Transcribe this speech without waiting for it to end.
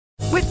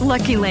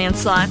Lucky Land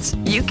Slots,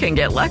 you can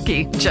get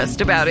lucky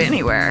just about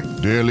anywhere.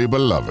 Dearly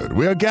beloved,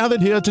 we are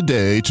gathered here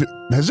today to...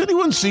 Has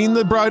anyone seen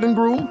the bride and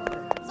groom?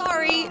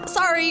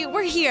 Sorry,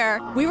 we're here.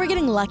 We were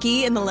getting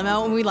lucky in the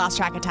limo and we lost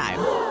track of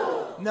time.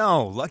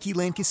 No, Lucky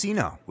Land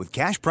Casino, with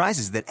cash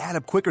prizes that add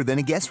up quicker than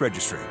a guest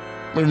registry.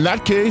 In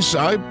that case,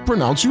 I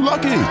pronounce you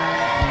lucky.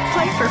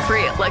 Play for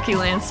free at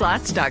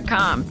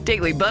LuckyLandSlots.com.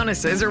 Daily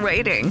bonuses are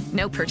waiting.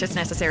 No purchase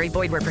necessary.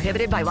 Void where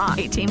prohibited by law.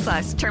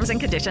 18+. Terms and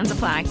conditions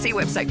apply. See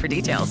website for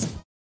details.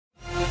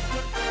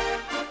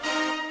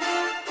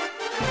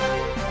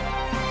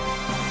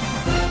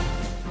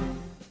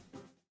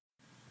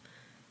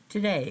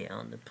 Today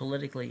on the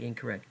Politically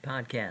Incorrect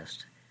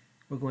podcast,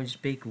 we're going to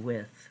speak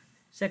with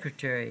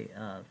Secretary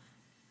of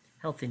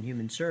Health and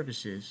Human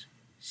Services,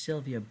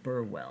 Sylvia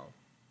Burwell.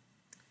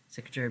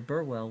 Secretary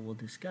Burwell will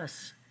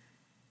discuss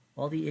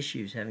all the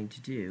issues having to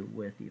do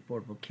with the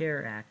Affordable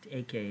Care Act,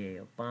 aka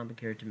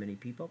Obamacare to many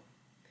people,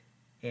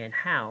 and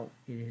how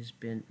it has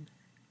been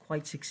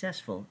quite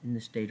successful in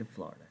the state of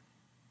Florida.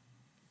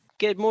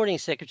 Good morning,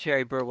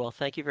 Secretary Burwell.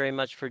 Thank you very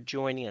much for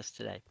joining us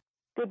today.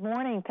 Good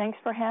morning. Thanks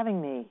for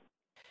having me.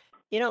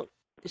 You know,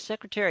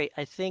 Secretary,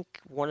 I think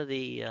one of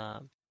the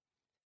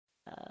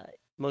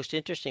most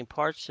interesting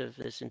parts of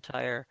this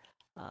entire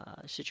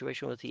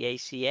situation with the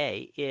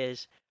ACA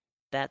is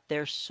that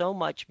there's so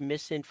much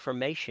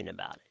misinformation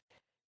about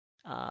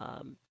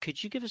it.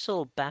 Could you give us a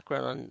little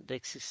background on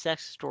the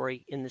success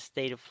story in the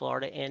state of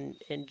Florida and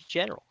in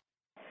general?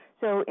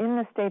 So in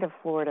the state of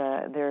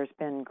Florida, there's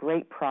been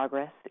great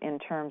progress in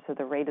terms of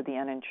the rate of the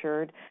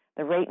uninsured.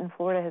 The rate in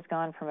Florida has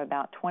gone from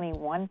about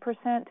 21%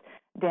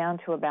 down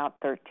to about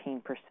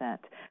 13%.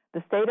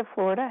 The state of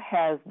Florida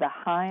has the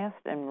highest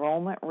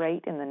enrollment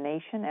rate in the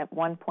nation at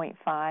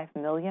 1.5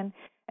 million.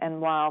 And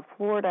while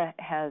Florida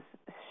has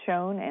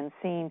shown and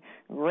seen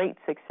great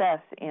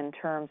success in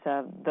terms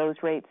of those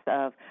rates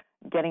of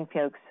getting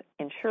folks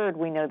insured,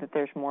 we know that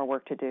there's more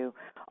work to do.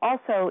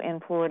 Also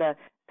in Florida,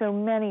 so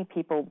many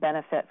people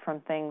benefit from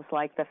things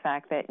like the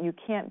fact that you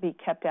can't be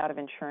kept out of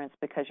insurance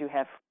because you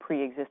have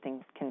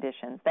pre-existing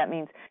conditions. That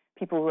means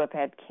people who have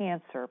had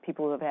cancer,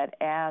 people who have had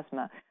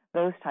asthma,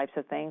 those types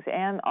of things,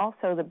 and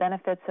also the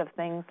benefits of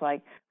things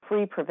like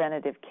free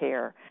preventative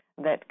care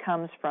that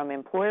comes from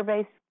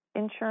employer-based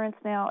insurance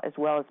now as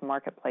well as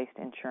marketplace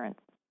insurance.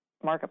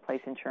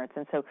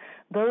 And so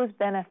those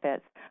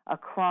benefits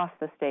across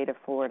the state of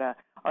Florida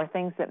are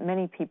things that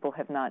many people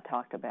have not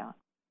talked about.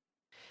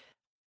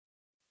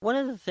 One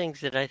of the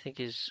things that I think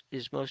is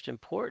most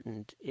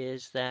important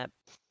is that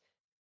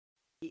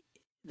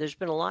there's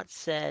been a lot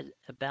said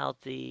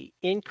about the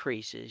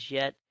increases,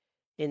 yet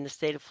in the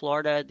state of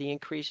Florida, the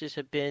increases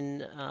have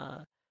been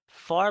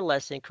far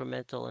less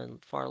incremental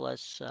and far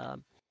less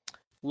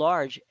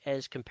large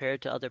as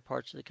compared to other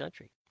parts of the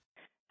country.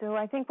 So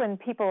I think when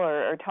people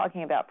are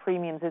talking about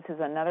premiums, this is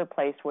another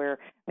place where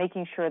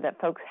making sure that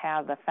folks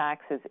have the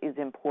facts is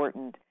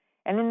important.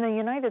 And in the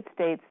United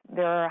States,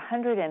 there are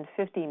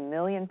 150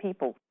 million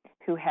people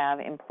who have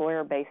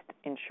employer-based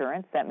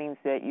insurance. That means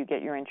that you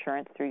get your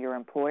insurance through your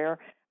employer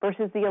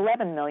versus the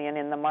 11 million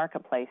in the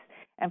marketplace.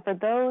 And for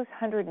those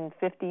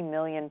 150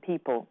 million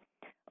people,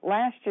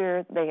 last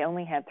year they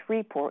only had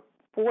 4%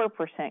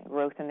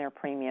 growth in their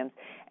premiums,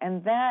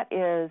 and that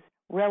is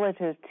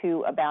relative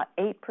to about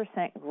 8%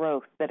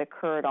 growth that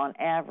occurred on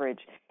average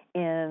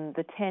in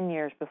the 10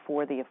 years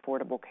before the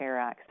Affordable Care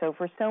Act. So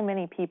for so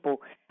many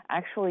people,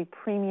 actually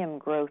premium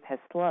growth has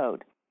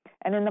slowed.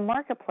 And in the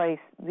marketplace,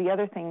 the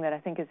other thing that I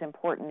think is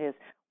important is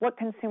what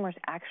consumers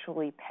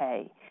actually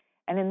pay.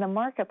 And in the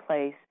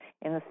marketplace,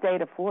 in the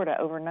state of Florida,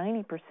 over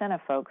 90% of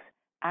folks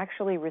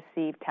actually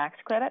receive tax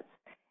credits,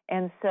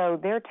 and so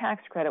their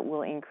tax credit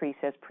will increase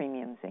as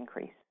premiums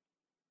increase.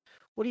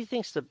 What do you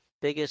think is the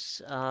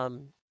biggest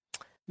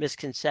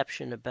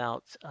misconception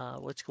about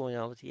what's going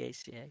on with the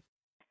ACA?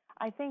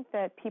 I think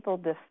that people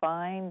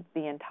define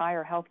the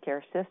entire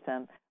healthcare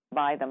system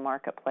by the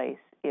marketplace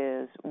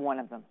is one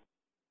of them.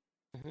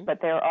 Mm-hmm.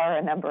 But there are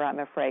a number, I'm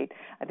afraid.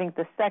 I think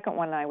the second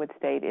one I would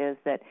state is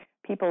that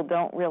people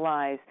don't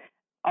realize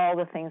all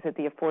the things that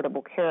the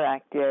Affordable Care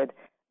Act did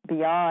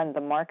beyond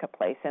the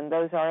marketplace, and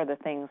those are the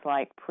things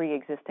like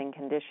pre-existing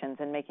conditions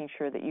and making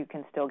sure that you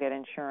can still get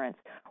insurance,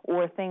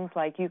 or things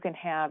like you can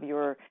have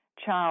your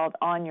child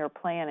on your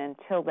plan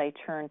until they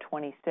turn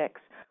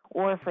 26,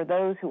 or for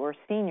those who are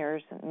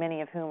seniors, many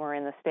of whom are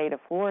in the state of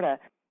Florida,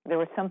 there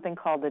was something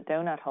called the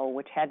donut hole,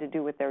 which had to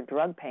do with their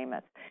drug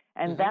payments,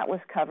 and that was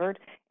covered,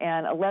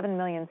 and 11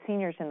 million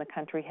seniors in the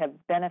country have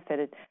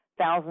benefited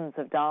thousands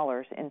of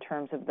dollars in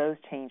terms of those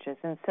changes.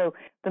 And so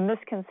the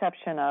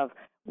misconception of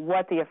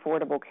what the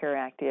Affordable Care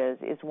Act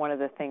is one of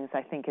the things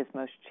I think is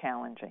most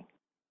challenging.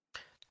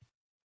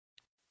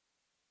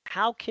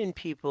 How can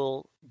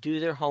people do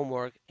their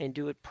homework and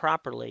do it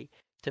properly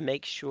to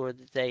make sure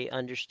that they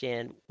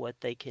understand what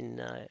they can,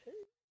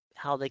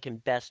 how they can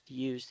best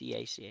use the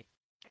ACA?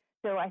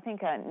 So I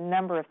think a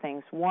number of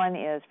things. One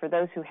is for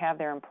those who have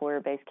their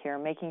employer-based care,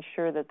 making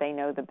sure that they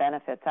know the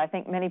benefits. I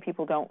think many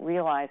people don't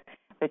realize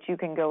that you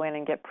can go in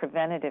and get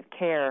preventative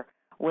care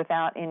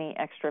without any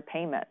extra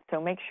payment. So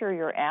make sure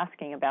you're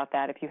asking about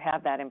that if you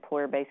have that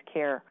employer-based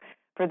care.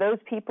 For those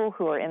people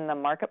who are in the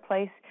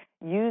marketplace,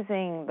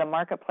 using the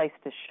marketplace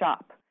to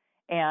shop.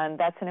 And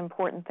that's an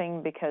important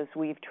thing because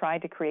we've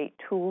tried to create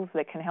tools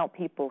that can help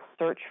people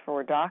search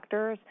for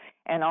doctors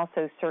and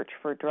also search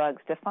for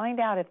drugs to find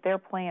out if their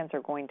plans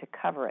are going to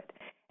cover it.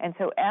 And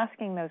so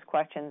asking those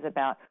questions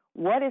about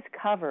what is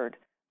covered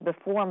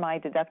before my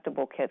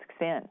deductible kicks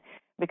in.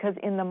 Because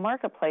in the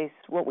marketplace,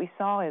 what we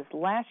saw is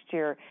last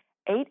year,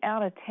 8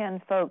 out of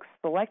 10 folks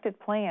selected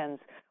plans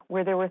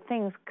where there were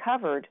things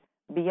covered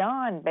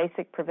beyond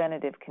basic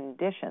preventative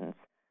conditions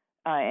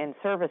and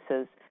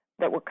services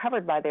that were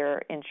covered by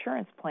their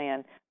insurance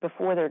plan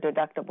before their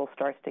deductible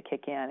starts to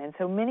kick in. And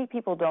so many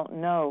people don't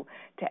know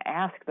to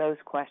ask those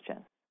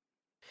questions.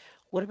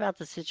 What about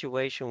the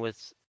situation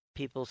with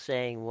people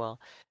saying, well,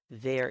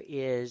 there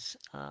is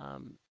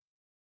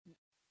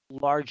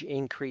large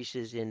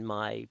increases in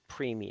my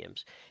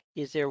premiums?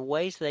 Is there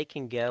ways they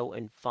can go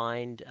and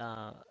find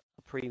a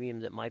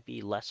premium that might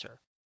be lesser?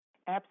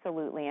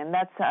 Absolutely, and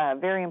that's a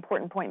very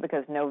important point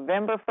because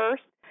November 1st,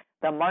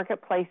 the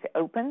marketplace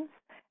opens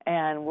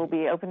and will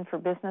be open for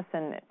business,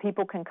 and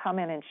people can come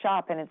in and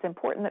shop, and it's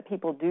important that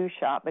people do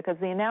shop because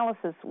the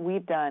analysis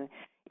we've done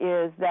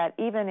is that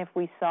even if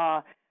we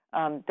saw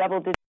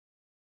double-digit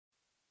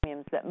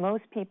premiums, that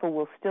most people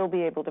will still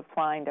be able to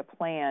find a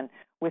plan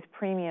with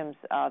premiums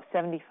of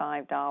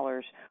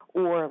 $75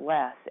 or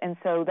less. And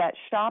so that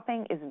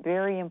shopping is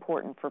very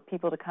important for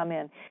people to come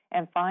in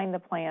and find the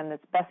plan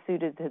that's best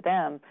suited to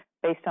them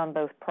based on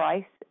both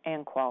price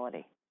and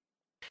quality.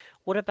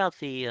 What about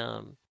the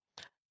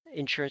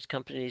insurance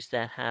companies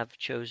that have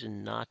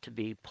chosen not to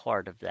be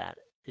part of that?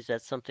 Is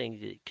that something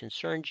that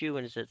concerns you,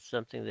 and is that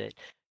something that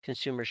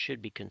consumers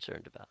should be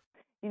concerned about?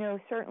 You know,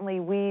 certainly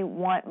we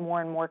want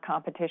more and more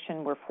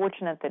competition. We're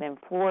fortunate that in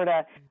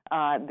Florida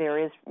there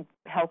is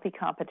healthy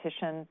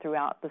competition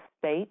throughout the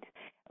state,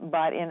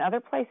 but in other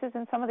places,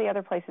 in some of the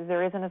other places,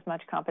 there isn't as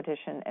much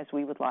competition as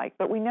we would like.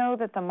 But we know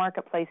that the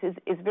marketplace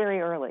is very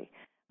early.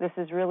 This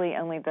is really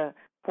only the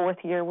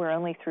 4th year. We're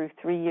only through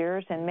 3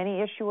 years, and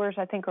many issuers,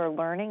 I think, are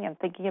learning and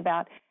thinking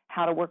about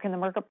how to work in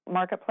the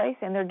marketplace,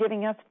 and they're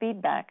giving us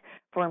feedback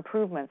for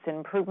improvements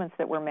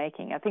that we're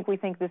making. We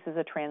think this is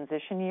a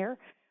transition year.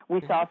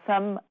 We saw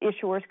some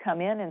issuers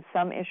come in and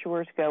some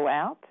issuers go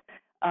out,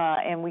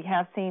 and we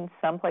have seen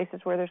some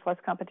places where there's less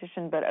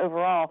competition, but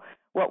overall,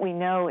 what we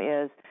know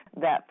is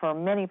that for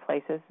many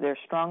places there's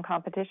strong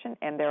competition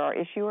and there are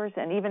issuers,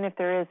 and even if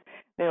there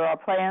are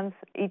plans,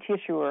 each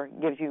issuer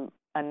gives you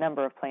a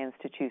number of plans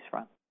to choose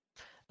from.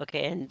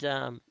 Okay, and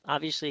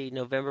obviously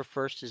November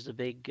 1st is the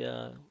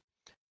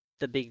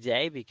big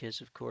day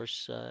because, of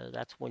course,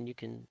 that's when you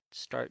can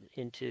start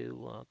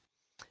into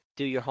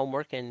do your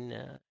homework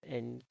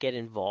and get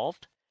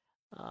involved.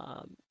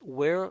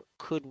 Where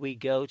could we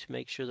go to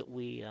make sure that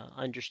we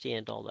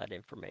understand all that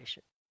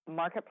information?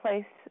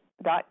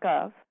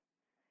 Marketplace.gov,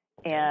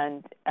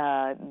 and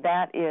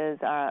that is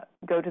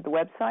go to the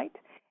website.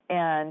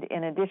 And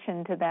in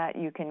addition to that,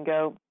 you can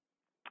go.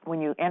 When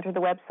you enter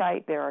the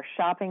website, there are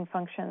shopping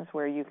functions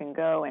where you can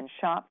go and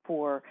shop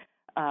for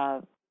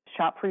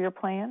your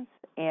plans,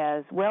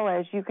 as well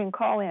as you can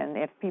call in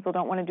if people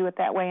don't want to do it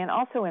that way. And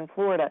also in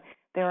Florida,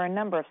 there are a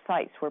number of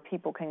sites where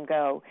people can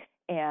go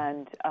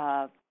and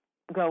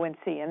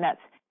see, and that's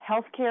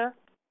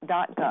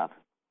healthcare.gov.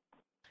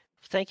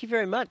 Thank you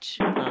very much,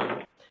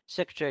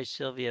 Secretary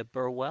Sylvia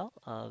Burwell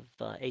of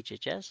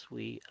HHS.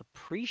 We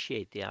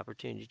appreciate the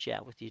opportunity to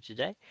chat with you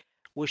today.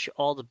 Wish you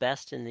all the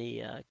best in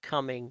the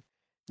coming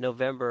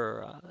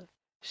November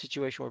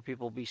situation where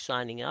people will be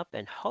signing up,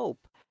 and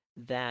hope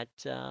that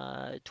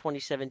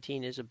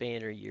 2017 is a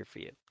banner year for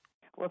you.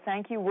 Well,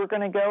 thank you. We're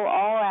going to go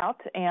all out,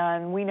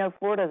 and we know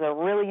Florida is a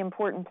really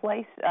important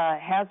place,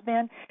 has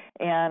been,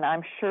 and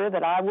I'm sure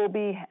that I will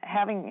be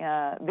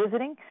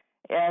visiting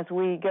as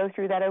we go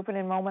through that open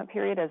enrollment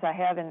period as I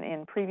have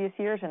in previous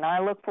years, and I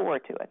look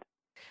forward to it.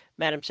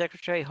 Madam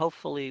Secretary,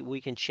 hopefully we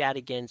can chat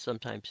again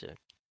sometime soon.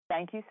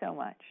 Thank you so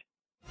much.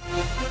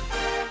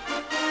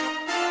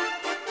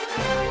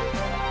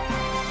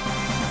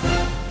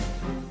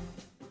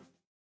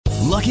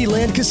 Lucky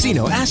Land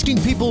Casino,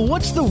 asking people,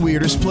 what's the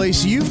weirdest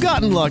place you've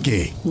gotten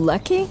lucky?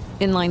 Lucky?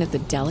 In line at the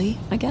deli,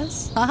 I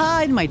guess?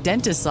 Aha, in my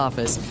dentist's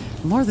office.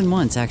 More than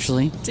once,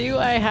 actually. Do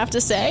I have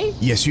to say?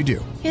 Yes, you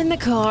do. In the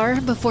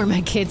car before my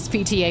kids'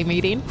 PTA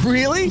meeting.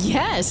 Really?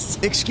 Yes.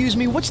 Excuse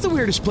me, what's the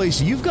weirdest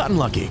place you've gotten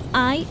lucky?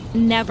 I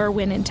never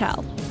win and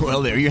tell.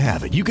 Well, there you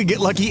have it. You can get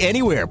lucky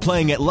anywhere,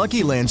 playing at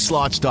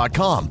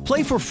LuckyLandSlots.com.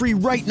 Play for free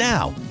right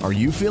now. Are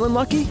you feeling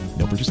lucky?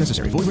 No purchase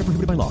necessary. Void where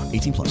prohibited by law.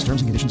 18+.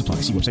 Terms and conditions apply.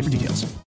 See website for details.